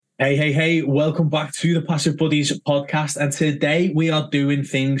Hey, welcome back to the Passive Buddies podcast. And today we are doing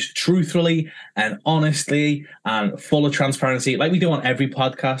things truthfully and honestly and full of transparency, like we do on every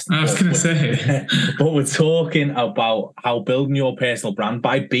podcast. I was going to say. But we're talking about how building your personal brand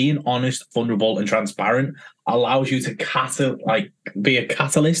by being honest, vulnerable, and transparent allows you to be a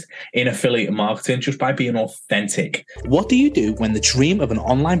catalyst in affiliate marketing just by being authentic. What do you do when the dream of an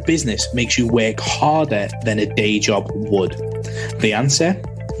online business makes you work harder than a day job would? The answer?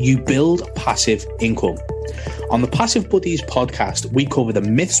 You build passive income. On the Passive Buddies podcast, we cover the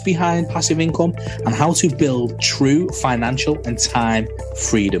myths behind passive income and how to build true financial and time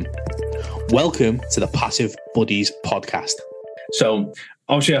freedom. Welcome to the Passive Buddies podcast. So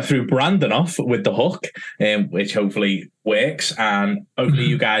obviously I threw Brandon off with the hook, which hopefully works. And hopefully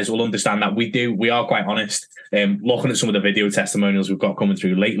you guys will understand that we are quite honest. Looking at some of the video testimonials we've got coming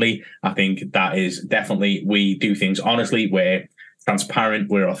through lately, I think that is definitely, we do things honestly, we're transparent,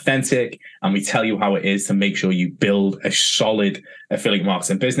 we're authentic, and we tell you how it is to make sure you build a solid affiliate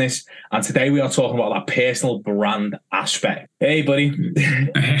marketing business. And today we are talking about that personal brand aspect. Hey, buddy.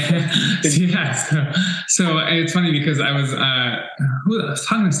 Yeah. So it's funny because I was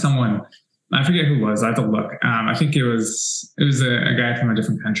talking to someone. I forget who it was. I have to look. I think it was a guy from a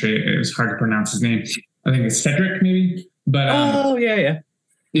different country. It was hard to pronounce his name. I think it's Cedric, maybe. But yeah.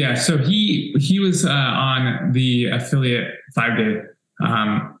 Yeah, so he was on the affiliate 5-day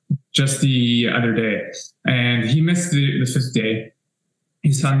just the other day, and he missed the 5th day.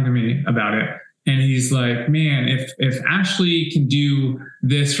 He's talking to me about it, and he's like, "Man, if Ashley can do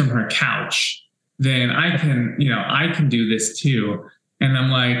this from her couch, then I can do this too." And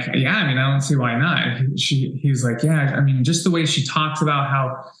I'm like, "Yeah, I don't see why not." He's like, "Yeah, just the way she talks about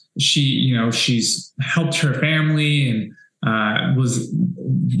how she's helped her family and."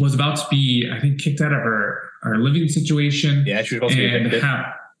 Was about to be, I think, kicked out of her living situation. Yeah, she was supposed to be evicted.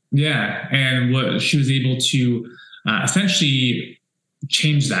 And what she was able to essentially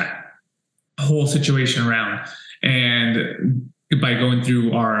change that whole situation around, and by going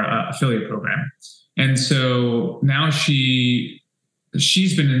through our affiliate program. And so now she's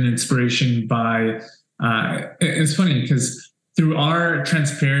been an inspiration by. It's funny because through our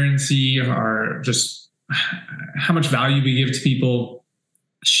transparency, our just how much value we give to people,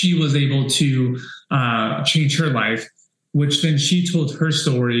 she was able to change her life, which then she told her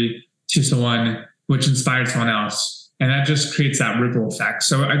story to someone, which inspired someone else. And that just creates that ripple effect.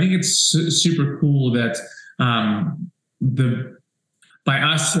 So I think it's super cool that by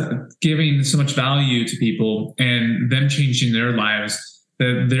us giving so much value to people and them changing their lives,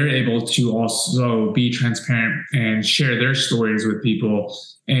 that they're able to also be transparent and share their stories with people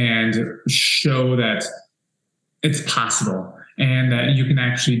and show that it's possible and that you can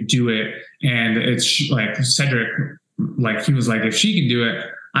actually do it. And it's like Cedric, like he was like, if she can do it,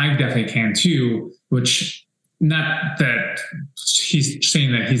 I definitely can too, which not that he's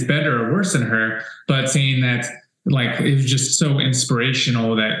saying that he's better or worse than her, but saying that like it was just so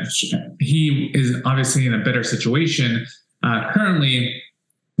inspirational that he is obviously in a better situation currently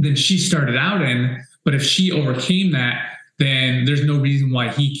than she started out in. But if she overcame that, then there's no reason why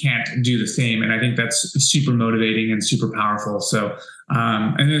he can't do the same. And I think that's super motivating and super powerful. So,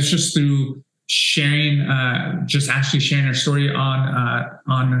 and it's just through sharing, just actually sharing her story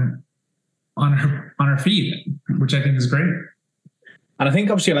on her feed, which I think is great. And I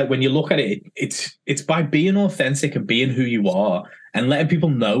think obviously, like when you look at it, it's by being authentic and being who you are and letting people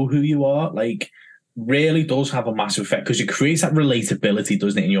know who you are, like really does have a massive effect because it creates that relatability,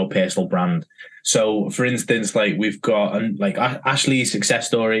 doesn't it, in your personal brand. So for instance, like we've got like Ashley's success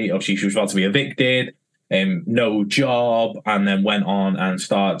story. Obviously she was about to be evicted, no job, and then went on and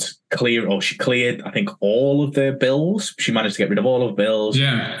she cleared, I think, all of the bills. She managed to get rid of all of the bills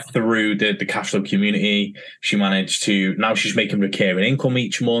through the Cashflow community. She managed to, now she's making recurring income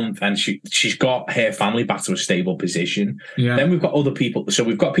each month, and she's got her family back to a stable position. Yeah. Then we've got other people. So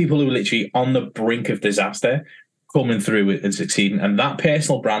we've got people who are literally on the brink of disaster coming through it and succeeding. And that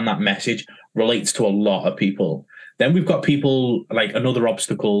personal brand, that message relates to a lot of people. Then we've got people, like another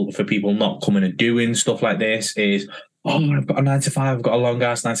obstacle for people not coming and doing stuff like this is, I've got a 9 to 5, I've got a long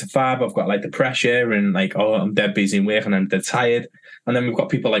ass 9 to 5, I've got like the pressure and like, I'm dead busy in work and I'm dead tired. And then we've got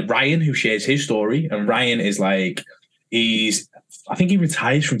people like Ryan who shares his story. And Ryan is like, I think he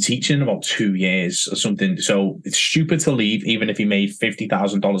retires from teaching in about 2 years or something. So it's stupid to leave, even if he made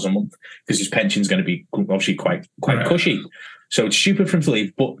 $50,000 a month, because his pension's going to be obviously quite cushy. So it's stupid for him to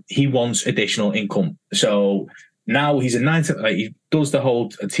leave, but he wants additional income. So now he's he does the whole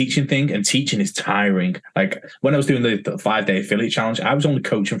teaching thing, and teaching is tiring. Like when I was doing the 5-day affiliate challenge, I was only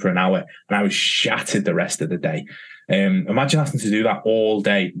coaching for an hour and I was shattered the rest of the day. Imagine having to do that all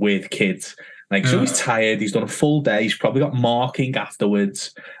day with kids. Like, so he's tired. He's done a full day. He's probably got marking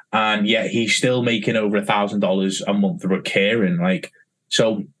afterwards, and yet he's still making over $1,000 a month recurring. Like,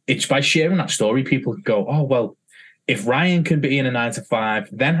 so it's by sharing that story, people can go, oh well, if Ryan can be in a 9 to 5,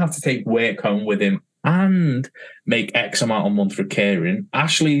 then have to take work home with him and make X amount a month recurring.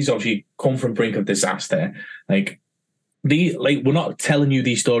 Ashley's obviously come from brink of disaster. We're not telling you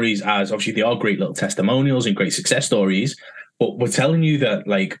these stories as obviously they are great little testimonials and great success stories, but we're telling you that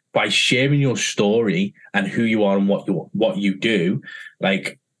like by sharing your story and who you are and what you do,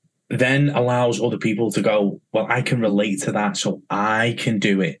 like then allows other people to go, well, I can relate to that, so I can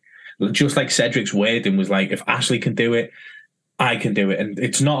do it. Just like Cedric's wording was like, if Ashley can do it, I can do it. And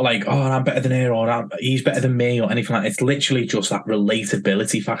it's not like, oh, I'm better than her or he's better than me or anything like that. It's literally just that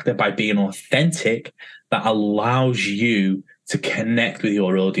relatability factor by being authentic that allows you to connect with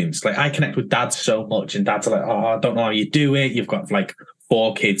your audience. Like I connect with dads so much, and dads are like, oh, I don't know how you do it. You've got like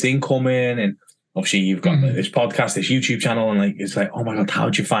 4 kids incoming, and obviously you've got this podcast, this YouTube channel, and like it's like, oh my God,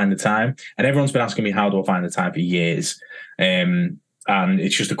 how'd you find the time? And everyone's been asking me, how do I find the time for years? And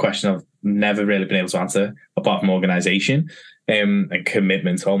it's just a question I've never really been able to answer apart from organization and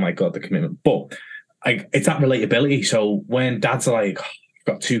commitment. Oh my God, the commitment. But it's that relatability. So when dads are like, oh, I've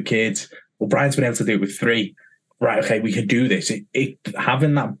got 2 kids, well, Brian's been able to do it with 3. Right, okay, we can do this.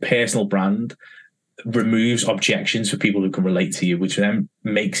 Having that personal brand removes objections for people who can relate to you, which then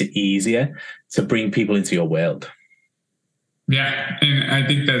makes it easier to bring people into your world. Yeah, and I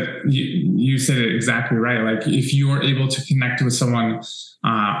think that you said it exactly right. Like if you are able to connect with someone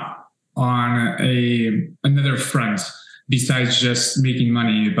on another front besides just making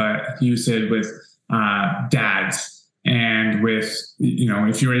money, but you said with dads and with,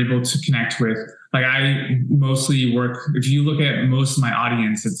 if you're able to connect with, like I mostly work, if you look at most of my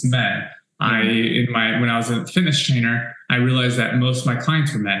audience, it's men. When I was a fitness trainer, I realized that most of my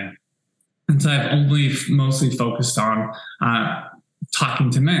clients were men. And so I've only mostly focused on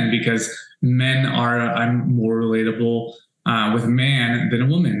talking to men because I'm more relatable with a man than a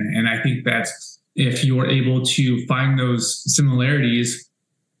woman. And I think that if you're able to find those similarities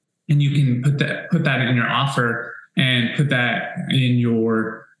and you can put that in your offer and put that in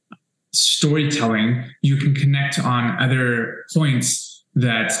your storytelling, you can connect on other points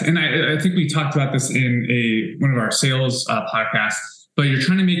and I think we talked about this in one of our sales podcasts, but you're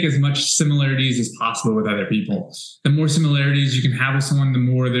trying to make as much similarities as possible with other people. The more similarities you can have with someone, the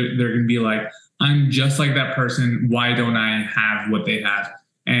more they're going to be like, I'm just like that person. Why don't I have what they have?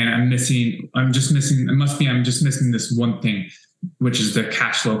 And I'm just missing this one thing, which is the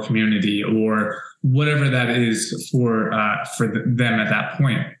cash flow community or whatever that is for them at that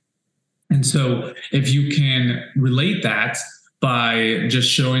point. And so if you can relate that by just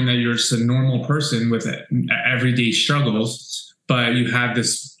showing that you're just a normal person with everyday struggles, but you have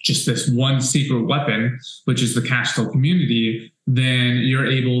this one secret weapon, which is the cash flow community, then you're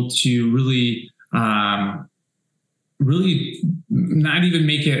able to really not even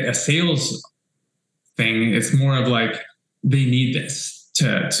make it a sales thing. It's more of like, they need this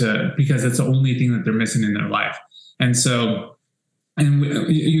because it's the only thing that they're missing in their life. And so,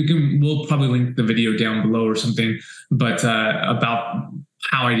 we'll probably link the video down below or something, but about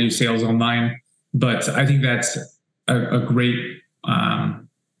how I do sales online. But I think that's a great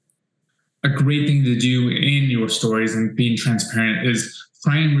thing to do in your stories and being transparent is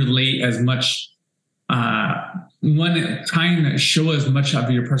try and relate as much. Try and show as much of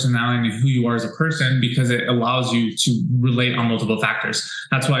your personality and who you are as a person, because it allows you to relate on multiple factors.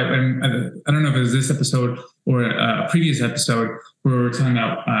 That's why I don't know if it was this episode or a previous episode where we were talking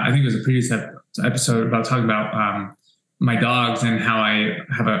about, I think it was a previous episode about talking about my dogs and how I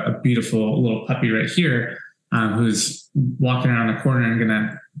have a beautiful little puppy right here who's walking around the corner and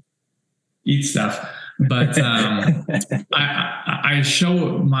gonna eat stuff. But I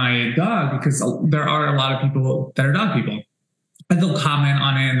show my dog because there are a lot of people that are dog people. And they'll comment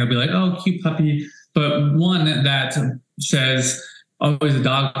on it and they'll be like, oh, cute puppy. But one that says, oh, he's a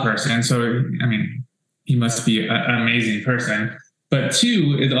dog person. So, I mean, he must be an amazing person. But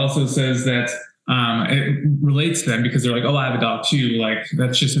 2, it also says that it relates to them because they're like, oh, I have a dog too. Like,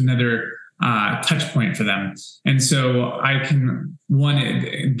 that's just another touch point for them. And so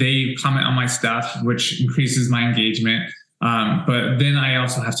they comment on my stuff, which increases my engagement. But then I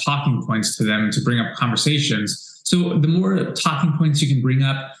also have talking points to them to bring up conversations. So the more talking points you can bring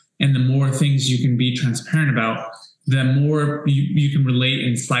up and the more things you can be transparent about, the more you can relate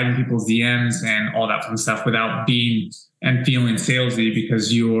and slide in people's DMs and all that fun stuff without being and feeling salesy,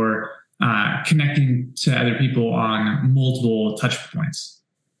 because you're connecting to other people on multiple touch points.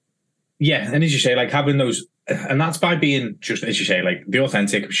 Yeah, and as you say, like having those and that's by being, just as you say, like, be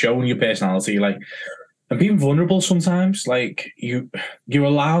authentic, showing your personality, like, and being vulnerable sometimes. Like, you're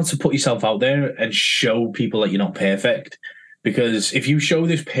allowed to put yourself out there and show people that you're not perfect. Because if you show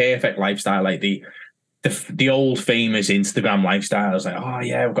this perfect lifestyle, like the old famous Instagram lifestyle, it's like, oh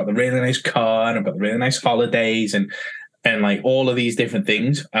yeah, I've got the really nice car and I've got the really nice holidays and like all of these different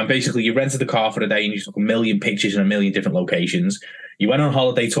things. And basically you rented the car for a day and you took 1 million pictures in 1 million different locations. You went on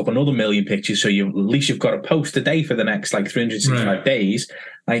holiday, took another 1 million pictures. So at least you've got a post a day for the next like 365 days.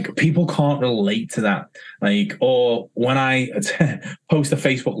 Like, people can't relate to that. Like, or when I post a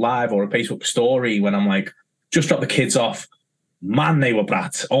Facebook Live or a Facebook story, when I'm like, just drop the kids off, man, they were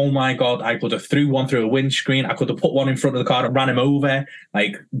brats. Oh my God, I could have threw one through a windscreen. I could have put one in front of the car and ran him over.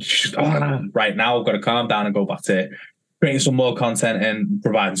 Like, right now I've got to calm down and go back to creating some more content and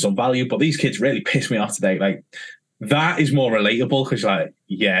providing some value. But these kids really piss me off today. Like, that is more relatable because, like,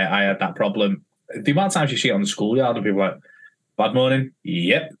 yeah, I had that problem. The amount of times you see it on the schoolyard and people are like, bad morning,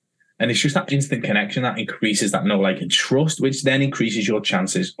 yep. And it's just that instant connection that increases that know, like, and trust, which then increases your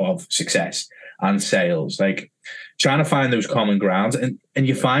chances of success and sales. Like, trying to find those common grounds, and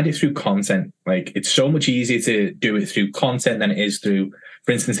you find it through content. Like, it's so much easier to do it through content than it is through,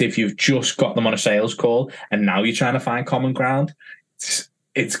 for instance, if you've just got them on a sales call and now you're trying to find common ground,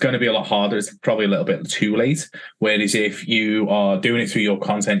 it's going to be a lot harder. It's probably a little bit too late. Whereas if you are doing it through your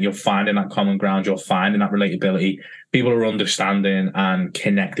content, you're finding that common ground, you're finding that relatability. People are understanding and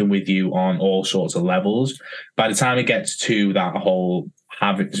connecting with you on all sorts of levels. By the time it gets to that whole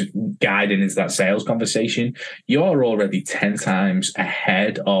guiding into that sales conversation, you're already 10 times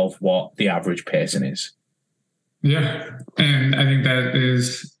ahead of what the average person is. Yeah. And I think that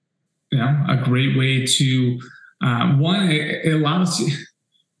is, a great way to, one, it allows you,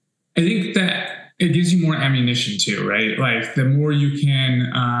 I think that it gives you more ammunition too, right? Like, the more you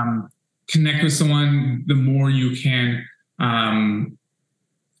can connect with someone, the more you can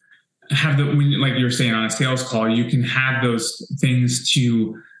have like you're saying on a sales call, you can have those things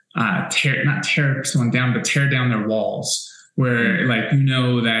to not tear someone down, but tear down their walls, where, like,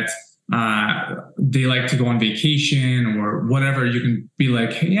 that they like to go on vacation or whatever. You can be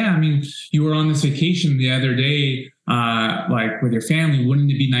like, hey, yeah, I mean, you were on this vacation the other day, like with your family.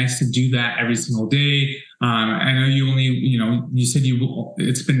 Wouldn't it be nice to do that every single day? I know you only, you said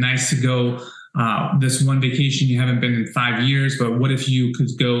it's been nice to go this one vacation. You haven't been in 5 years, but what if you could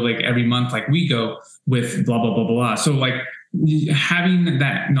go like every month, like we go, with blah, blah, blah, blah. So, like, having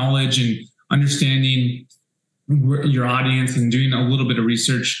that knowledge and understanding your audience and doing a little bit of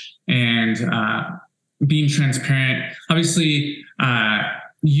research and being transparent. Obviously,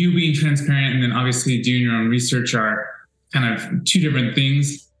 you being transparent and then obviously doing your own research are kind of two different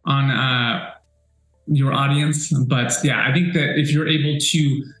things on your audience. But yeah, I think that if you're able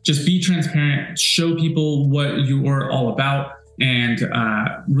to just be transparent, show people what you're all about, and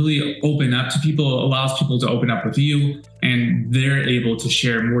really open up to people, allows people to open up with you, and they're able to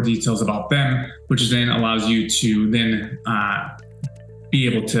share more details about them, which then allows you to then be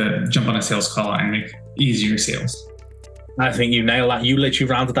able to jump on a sales call and make easier sales. I think you nailed that. You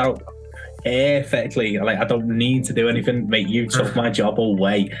literally rounded that up perfectly. Like, I don't need to do anything, mate. You took my job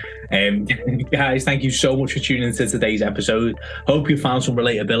away. Guys, thank you so much for tuning into today's episode. Hope you found some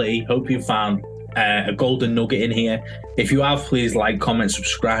relatability. Hope you found a golden nugget in here. If you have, please like, comment,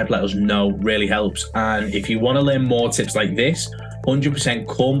 subscribe, let us know. Really helps. And if you want to learn more tips like this, 100%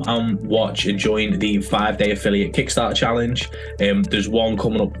 come and watch and join the 5-day affiliate Kickstarter challenge. There's one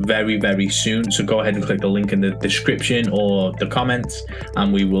coming up very, very soon. So go ahead and click the link in the description or the comments,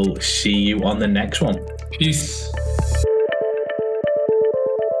 and we will see you on the next one. Peace.